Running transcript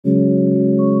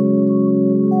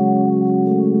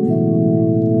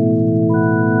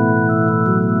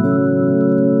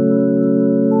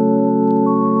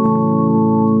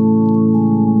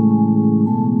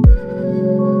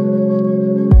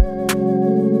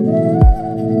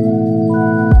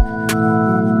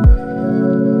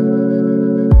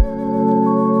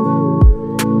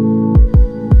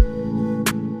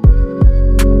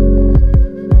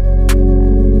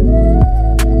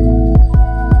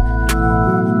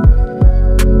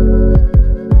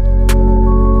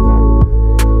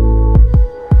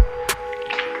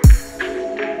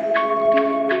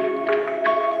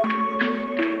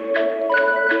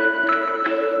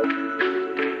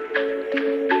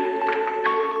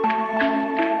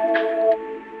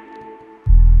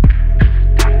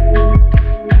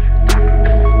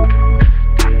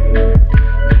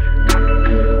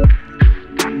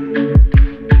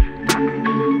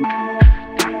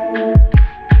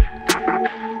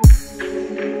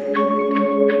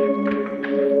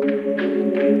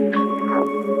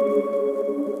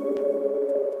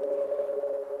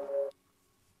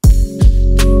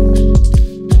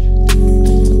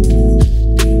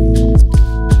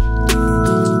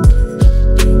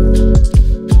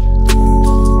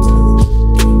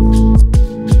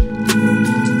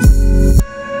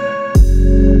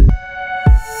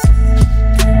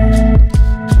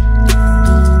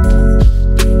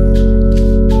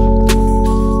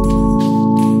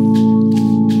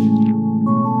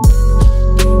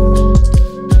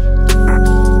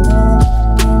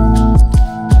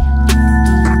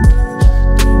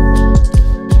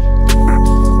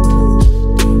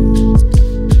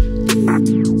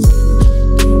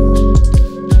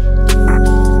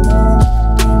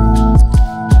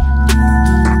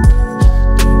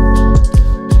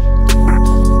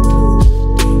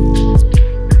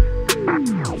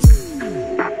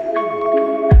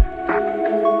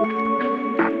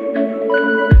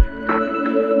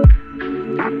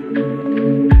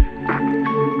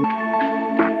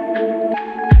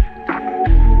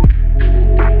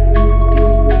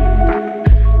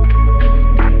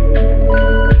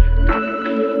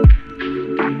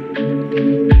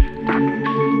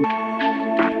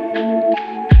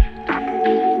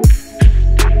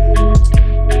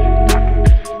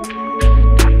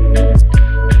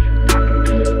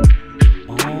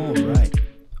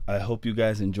you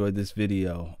guys enjoyed this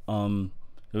video.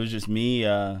 It was just me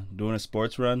doing a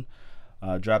sports run.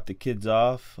 Dropped the kids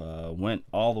off, went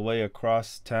all the way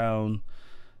across town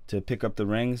to pick up the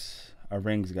rings. Our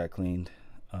rings got cleaned.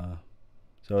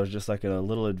 So it was just like a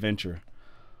little adventure.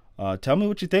 Tell me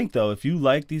what you think, though. If you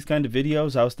like these kind of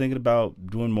videos, I was thinking about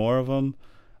doing more of them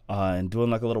and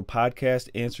doing like a little podcast,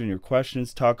 answering your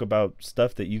questions, talk about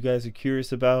stuff that you guys are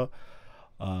curious about.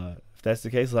 If that's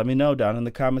the case, let me know down in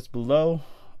the comments below.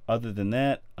 Other than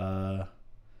that, man,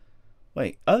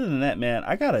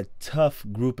 I got a tough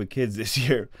group of kids this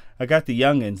year. I got the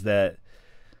youngins that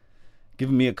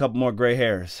giving me a couple more gray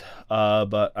hairs.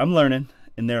 But I'm learning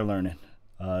and they're learning.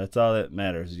 It's all that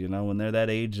matters, you know. When they're that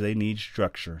age, they need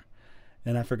structure.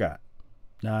 And I forgot.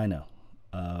 Now I know.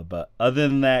 But other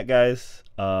than that, guys,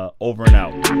 over and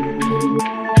out.